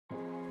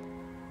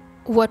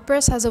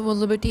WordPress has a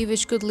vulnerability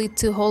which could lead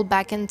to whole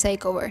backend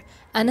takeover,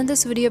 and in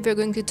this video we're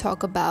going to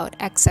talk about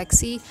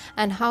XXE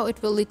and how it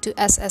will lead to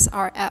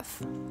SSRF.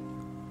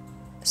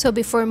 So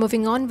before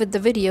moving on with the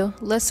video,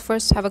 let's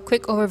first have a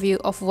quick overview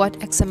of what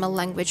XML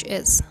language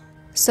is.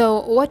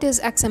 So what is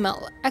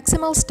XML?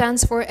 XML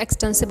stands for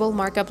Extensible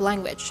Markup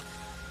Language.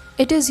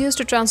 It is used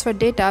to transfer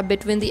data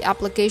between the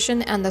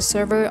application and the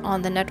server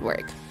on the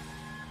network.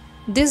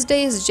 These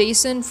days,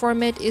 JSON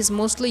format is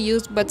mostly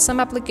used, but some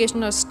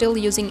applications are still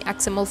using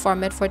XML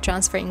format for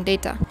transferring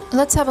data.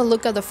 Let's have a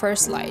look at the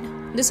first slide.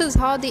 This is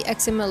how the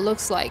XML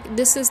looks like.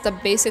 This is the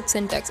basic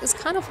syntax. It's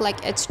kind of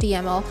like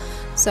HTML.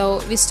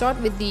 So we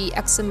start with the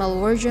XML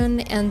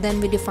version and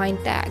then we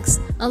define tags.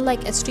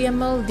 Unlike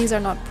HTML, these are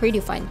not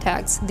predefined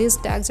tags. These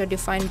tags are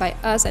defined by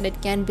us and it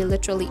can be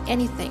literally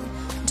anything.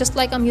 Just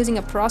like I'm using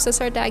a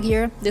processor tag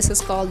here, this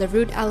is called the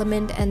root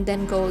element, and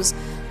then goes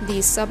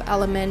the sub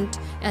element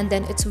and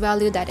then its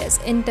value, that is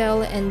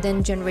Intel, and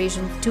then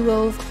generation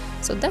 12.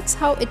 So that's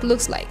how it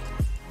looks like.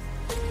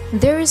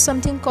 There is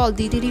something called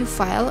DTD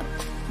file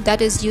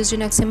that is used in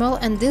XML,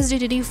 and this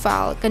DTD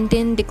file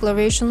contains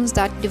declarations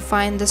that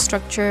define the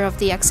structure of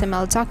the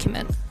XML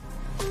document.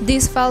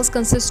 These files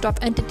consist of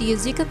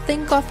entities. You can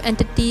think of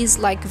entities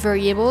like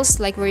variables,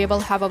 like variable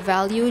have a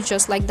value,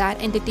 just like that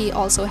entity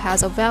also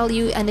has a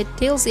value, and it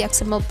tells the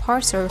XML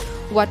parser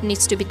what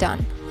needs to be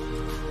done.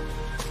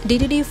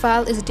 DTD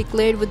file is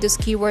declared with this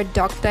keyword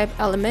doctype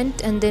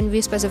element, and then we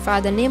specify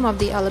the name of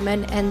the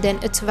element and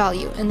then its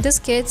value. In this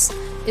case,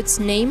 its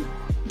name,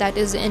 that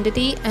is the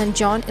entity, and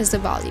John is the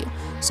value.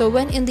 So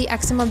when in the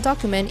XML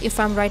document, if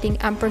I'm writing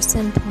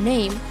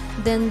 &name,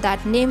 then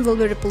that name will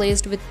be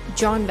replaced with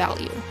John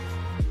value.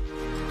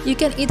 You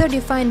can either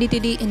define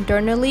DTD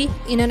internally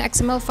in an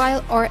XML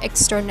file or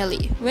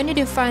externally. When you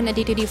define a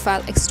DTD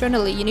file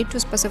externally, you need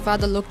to specify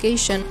the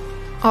location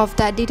of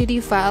that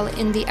DTD file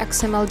in the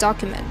XML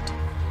document.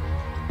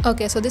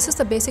 Okay, so this is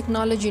the basic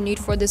knowledge you need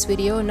for this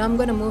video. Now I'm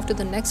going to move to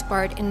the next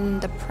part in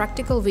the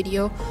practical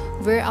video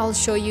where I'll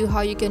show you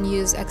how you can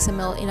use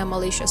XML in a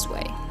malicious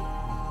way.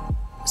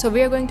 So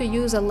we are going to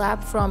use a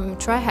lab from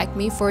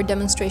TryHackMe for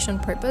demonstration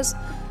purpose,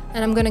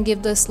 and I'm going to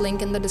give this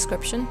link in the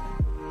description.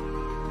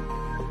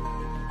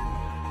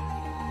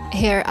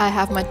 Here I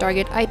have my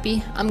target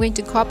IP. I'm going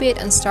to copy it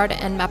and start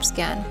an nmap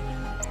scan.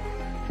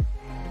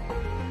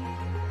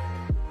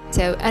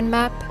 So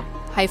nmap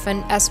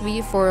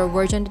 -sv for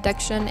version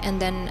detection, and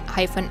then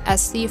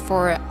 -sc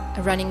for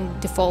running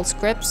default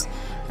scripts.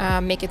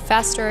 Make it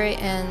faster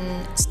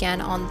and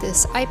scan on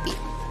this IP.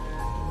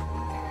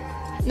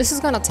 This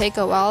is gonna take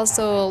a while,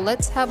 so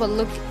let's have a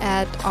look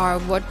at our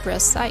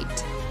WordPress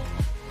site.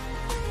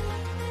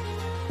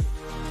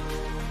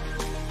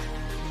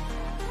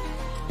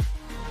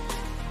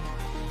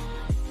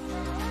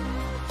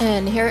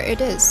 And here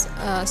it is,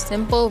 a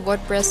simple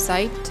WordPress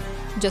site,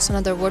 just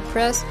another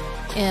WordPress.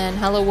 And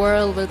hello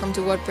world, welcome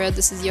to WordPress.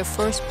 This is your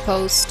first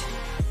post.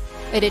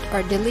 Edit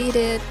or delete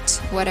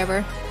it,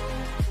 whatever.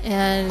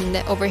 And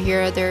over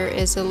here there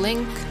is a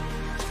link.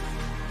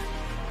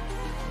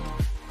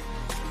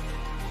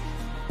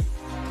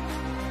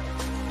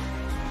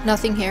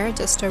 Nothing here,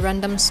 just a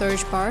random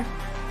search bar.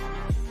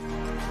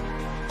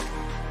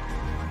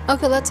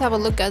 Okay, let's have a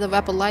look at the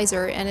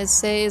webalizer, and it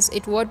says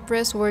it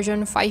WordPress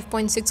version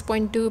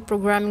 5.6.2,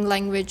 programming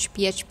language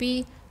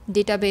PHP,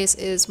 database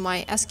is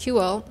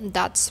MySQL.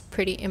 That's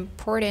pretty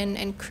important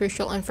and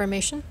crucial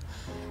information.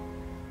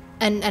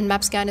 And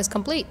nmap scan is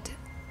complete.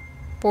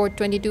 Port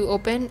 22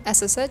 open,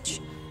 SSH,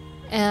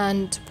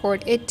 and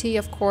port 80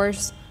 of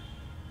course.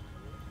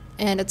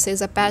 And it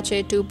says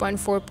Apache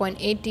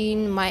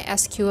 2.4.18,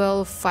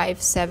 MySQL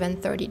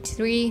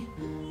 5733.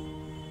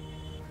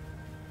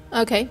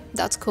 Okay,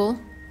 that's cool.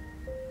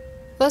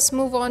 Let's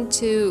move on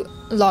to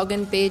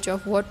login page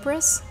of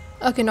WordPress.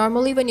 Okay,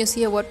 normally when you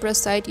see a WordPress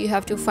site, you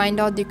have to find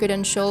out the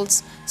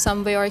credentials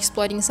some way or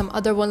exploiting some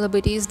other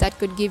vulnerabilities that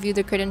could give you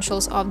the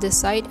credentials of this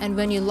site. And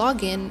when you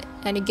log in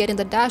and you get in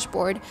the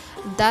dashboard,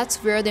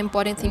 that's where the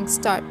important thing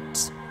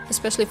starts,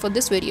 especially for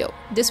this video.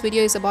 This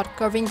video is about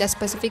covering that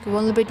specific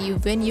vulnerability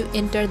when you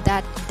enter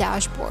that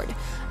dashboard,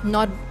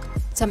 not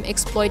some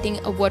exploiting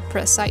a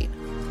WordPress site.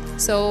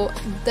 So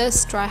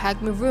this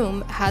TryHackMe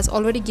room has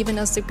already given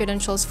us the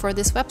credentials for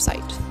this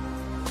website.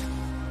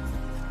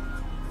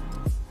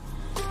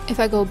 If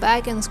I go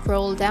back and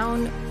scroll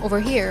down over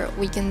here,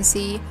 we can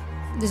see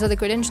these are the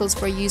credentials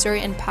for user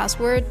and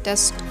password,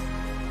 test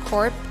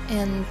corp,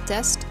 and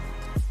test.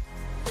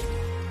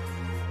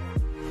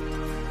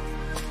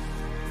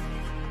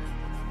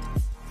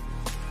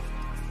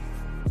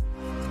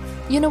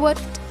 You know what?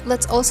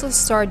 Let's also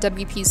start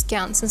WP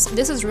scan. Since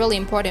this is really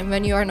important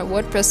when you are on a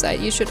WordPress site,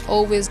 you should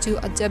always do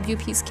a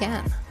WP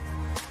scan.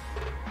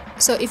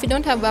 So if you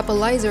don't have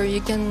webalizer,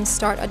 you can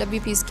start a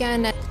WP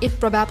scan and it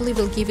probably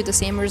will give you the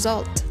same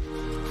result.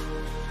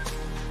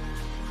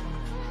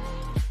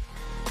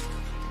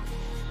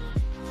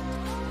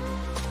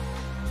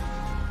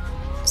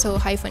 So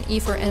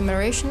 -e for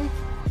enumeration.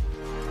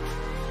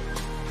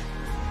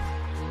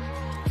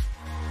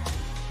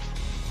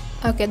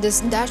 Okay, this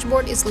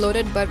dashboard is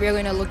loaded, but we're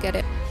going to look at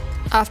it.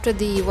 after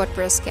the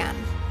WordPress scan.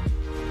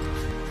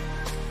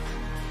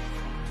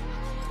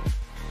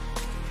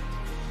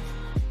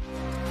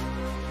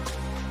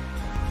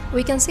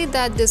 We can see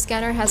that the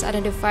scanner has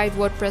identified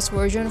WordPress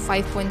version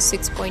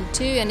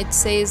 5.6.2 and it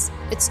says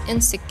it's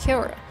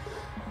insecure.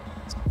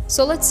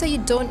 So let's say you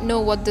don't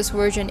know what this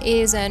version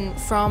is, and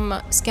from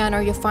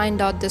scanner you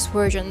find out this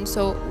version.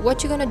 So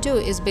what you're gonna do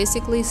is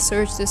basically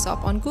search this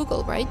up on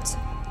Google, right?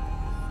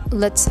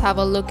 Let's have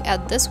a look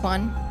at this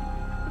one.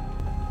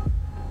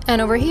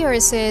 And over here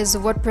it says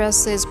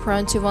WordPress is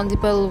prone to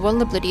multiple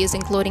vulnerabilities,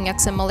 including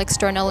XML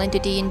external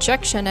entity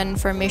injection and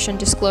information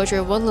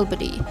disclosure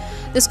vulnerability.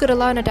 This could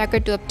allow an attacker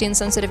to obtain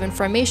sensitive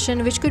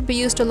information, which could be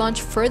used to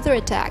launch further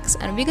attacks.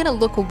 And we're gonna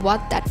look at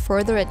what that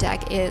further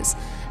attack is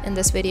in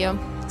this video,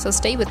 so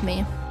stay with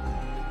me.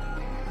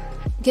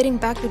 Getting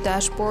back to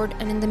dashboard,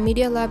 and in the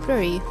media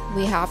library,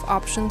 we have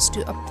options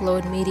to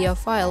upload media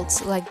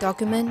files like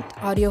document,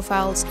 audio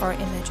files, or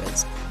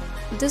images.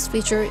 This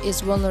feature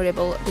is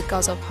vulnerable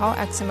because of how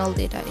XML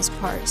data is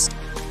parsed.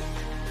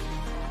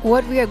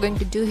 What we are going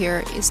to do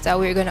here is that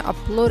we're going to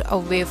upload a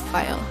WAV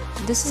file.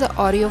 This is an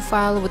audio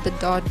file with the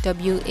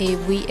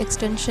 .wav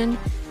extension.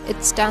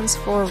 It stands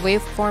for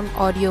Waveform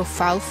Audio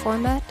File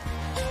Format.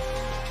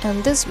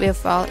 And this WAV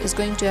file is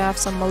going to have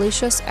some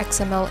malicious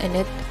XML in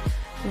it,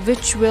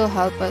 which will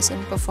help us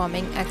in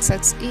performing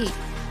XXE.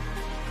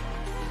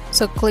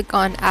 So click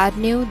on Add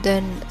New,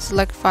 then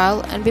select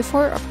File, and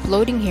before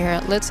uploading here,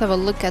 let's have a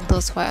look at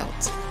those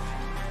files.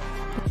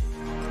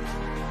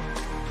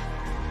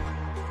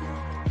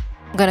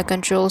 I'm gonna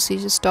Control-C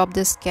to stop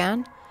this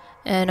scan,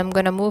 and I'm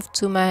gonna move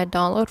to my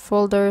download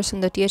folders. In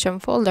the THM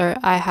folder,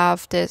 I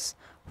have this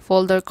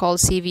folder called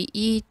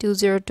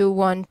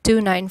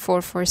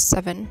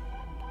CVE-2021-29447.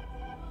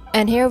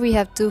 And here we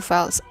have two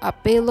files, a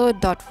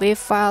payload.wav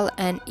file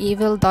and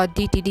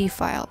evil.dtd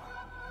file.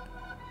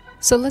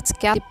 So let's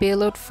get the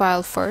payload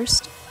file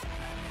first.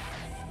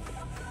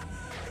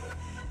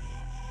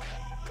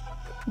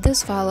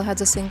 This file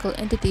has a single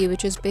entity,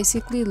 which is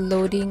basically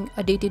loading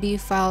a DTD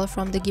file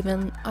from the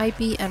given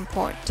IP and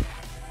port.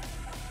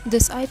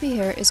 This IP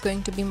here is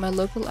going to be my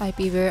local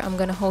IP where I'm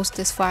gonna host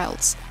these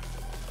files.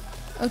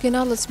 Okay,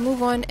 now let's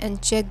move on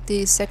and check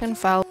the second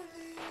file.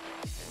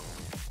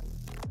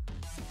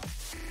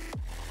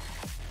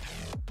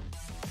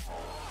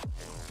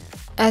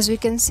 As we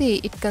can see,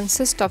 it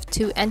consists of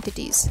two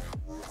entities.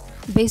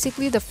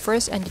 Basically, the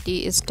first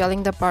entity is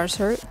telling the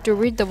parser to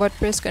read the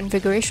WordPress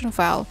configuration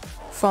file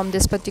from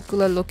this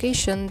particular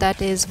location,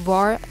 that is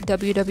var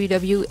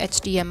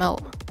www.html,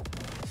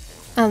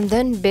 and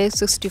then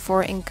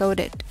base64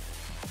 encoded.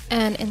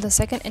 And in the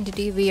second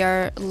entity, we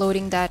are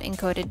loading that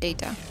encoded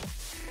data.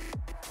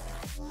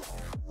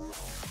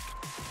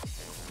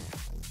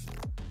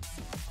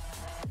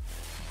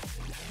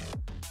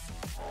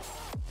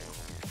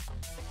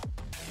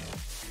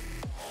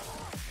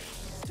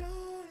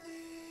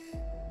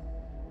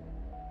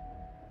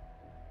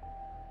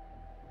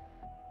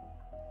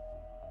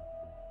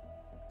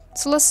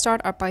 So let's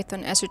start our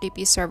Python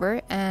HTTP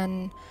server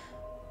and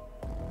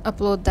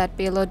upload that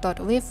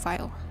payload.wav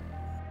file.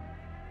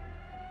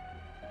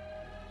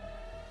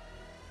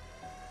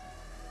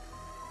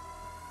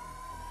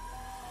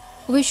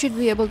 We should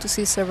be able to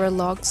see several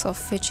logs of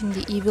fetching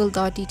the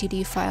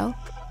evil.dtd file.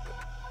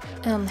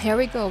 And here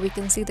we go, we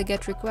can see the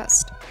GET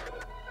request.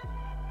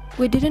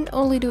 We didn't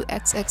only do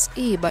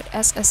XXE but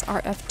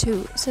SSRF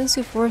too, since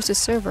we forced the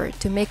server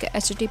to make a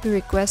HTTP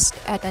request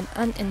at an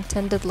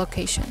unintended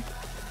location,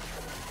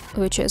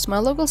 which is my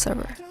local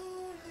server.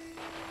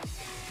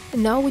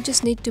 Now we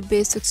just need to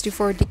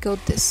base64 decode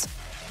this.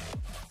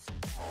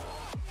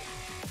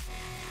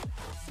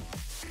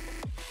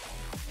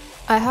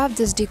 I have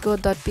this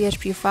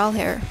decode.php file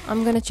here.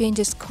 I'm gonna change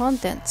its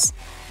contents.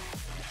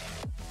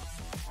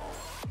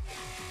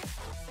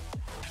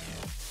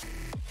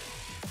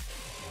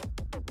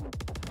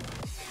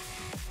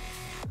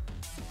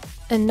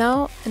 And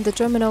now in the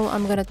terminal,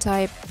 I'm gonna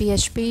type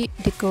php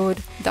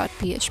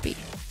decode.php.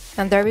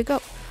 And there we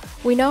go.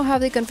 We now have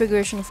the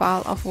configuration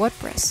file of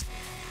WordPress.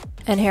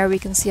 And here we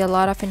can see a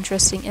lot of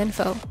interesting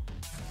info,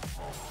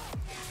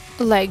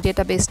 like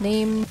database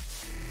name,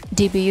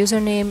 DB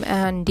username,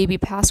 and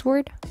DB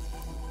password.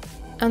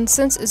 And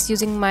since it's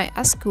using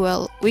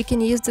MySQL, we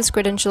can use these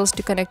credentials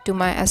to connect to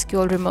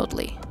MySQL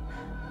remotely.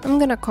 I'm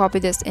gonna copy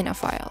this in a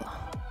file.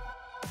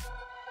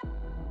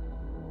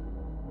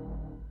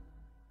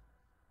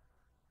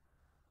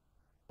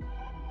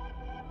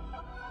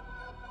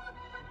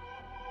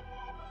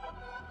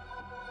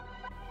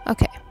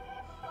 Okay.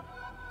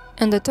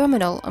 In the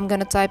terminal, I'm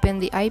gonna type in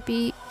the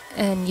IP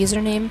and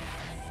username,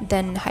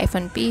 then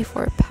 -p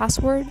for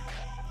password.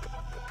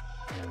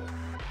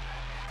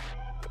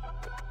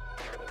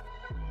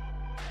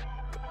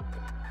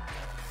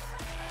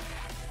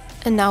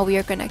 And now we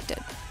are connected.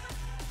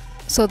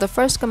 So the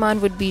first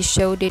command would be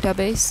show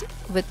database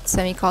with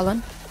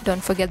semicolon.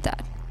 Don't forget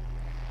that.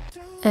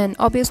 And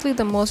obviously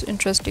the most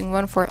interesting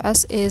one for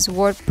us is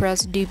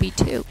WordPress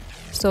DB2.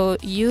 So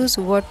use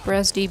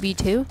WordPress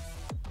DB2.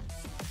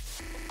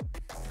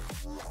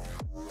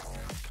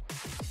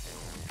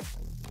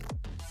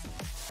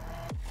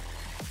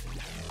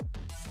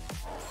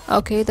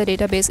 Okay, the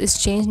database is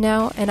changed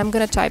now, and I'm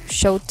gonna type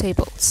show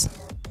tables.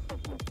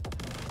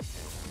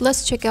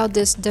 Let's check out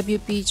this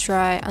wp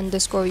try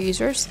underscore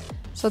users.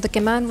 So the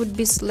command would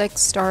be select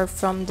star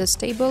from this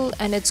table,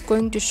 and it's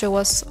going to show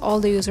us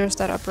all the users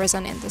that are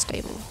present in this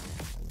table.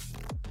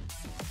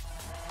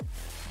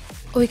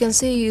 We can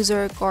see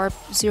user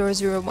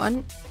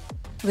corp001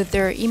 with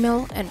their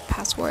email and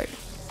password.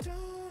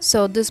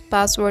 So this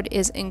password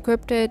is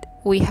encrypted,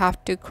 we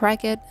have to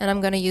crack it, and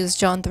I'm gonna use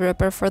John the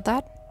Ripper for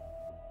that.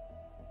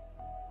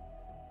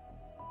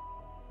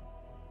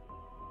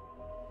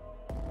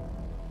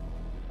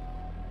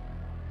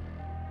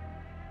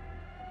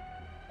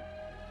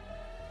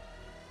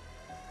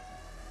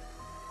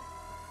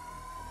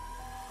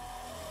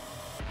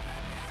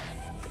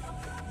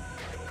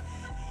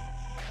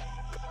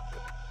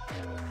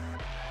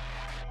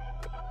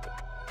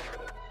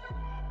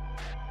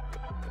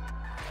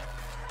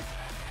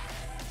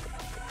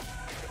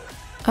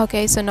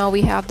 Okay, so now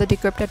we have the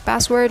decrypted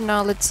password.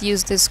 Now let's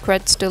use this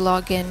creds to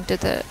log in to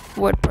the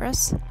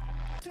WordPress.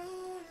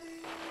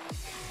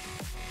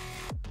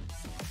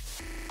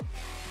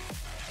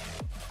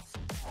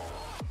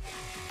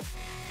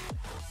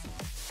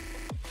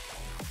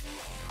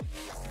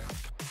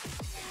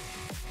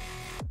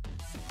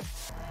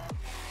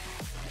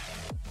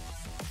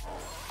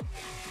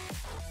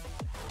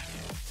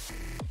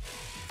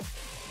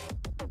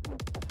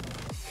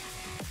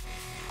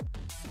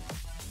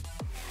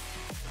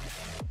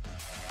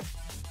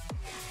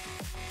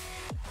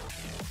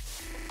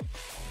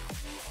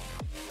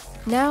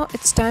 Now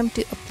it's time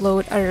to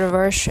upload a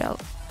reverse shell.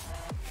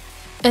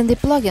 In the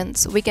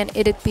plugins, we can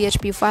edit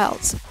PHP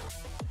files.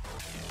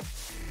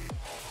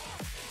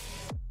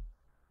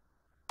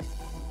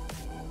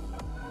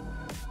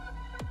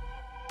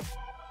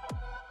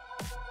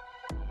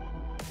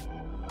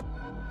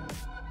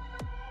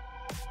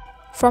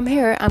 From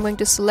here, I'm going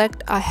to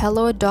select a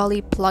Hello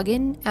Dolly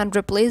plugin and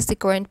replace the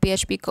current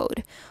PHP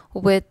code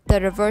with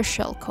the reverse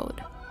shell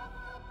code.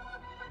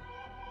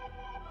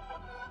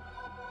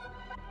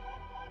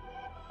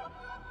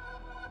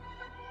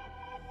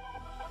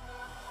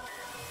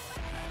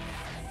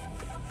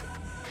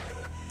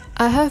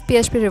 I have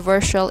PHP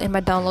reverse shell in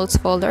my downloads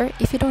folder.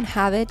 If you don't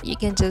have it, you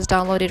can just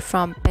download it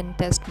from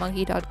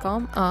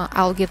pentestmonkey.com.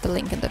 I'll give the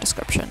link in the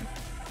description.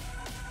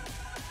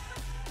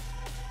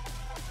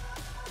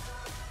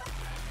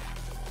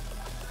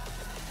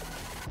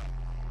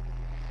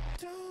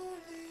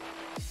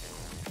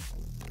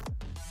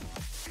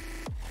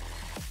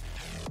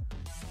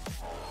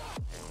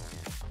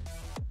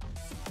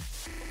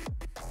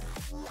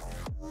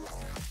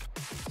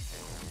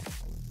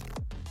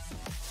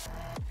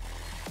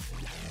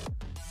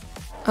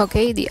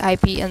 Okay, the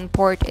IP and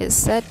port is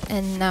set,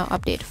 and now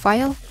update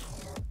file.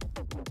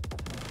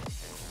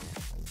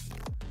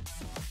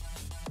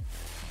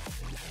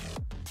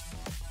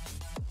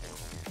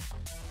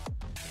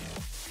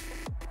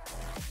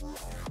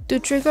 To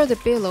trigger the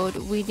payload,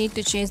 we need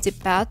to change the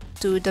path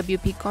to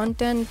WP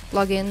content,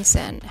 plugins,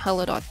 and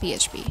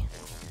hello.php.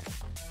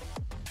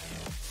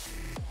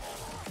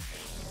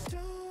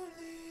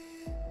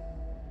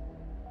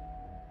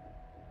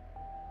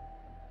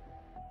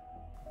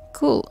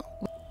 Cool.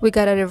 We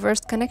got a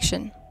reversed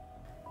connection,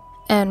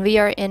 and we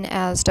are in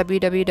as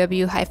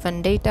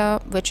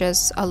www-data, which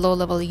is a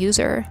low-level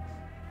user.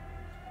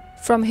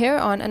 From here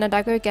on, an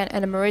attacker can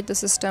enumerate the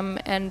system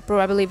and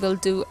probably will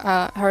do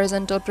a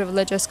horizontal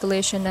privilege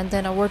escalation and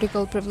then a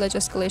vertical privilege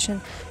escalation.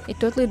 It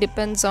totally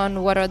depends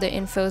on what are the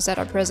infos that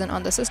are present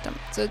on the system.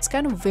 So it's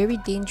kind of very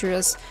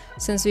dangerous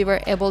since we were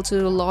able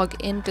to log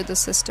into the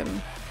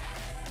system.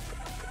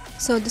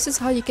 So this is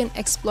how you can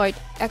exploit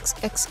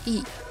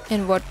XXE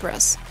in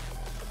WordPress.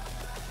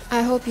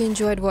 I hope you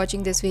enjoyed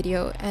watching this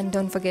video, and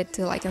don't forget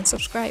to like and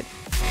subscribe.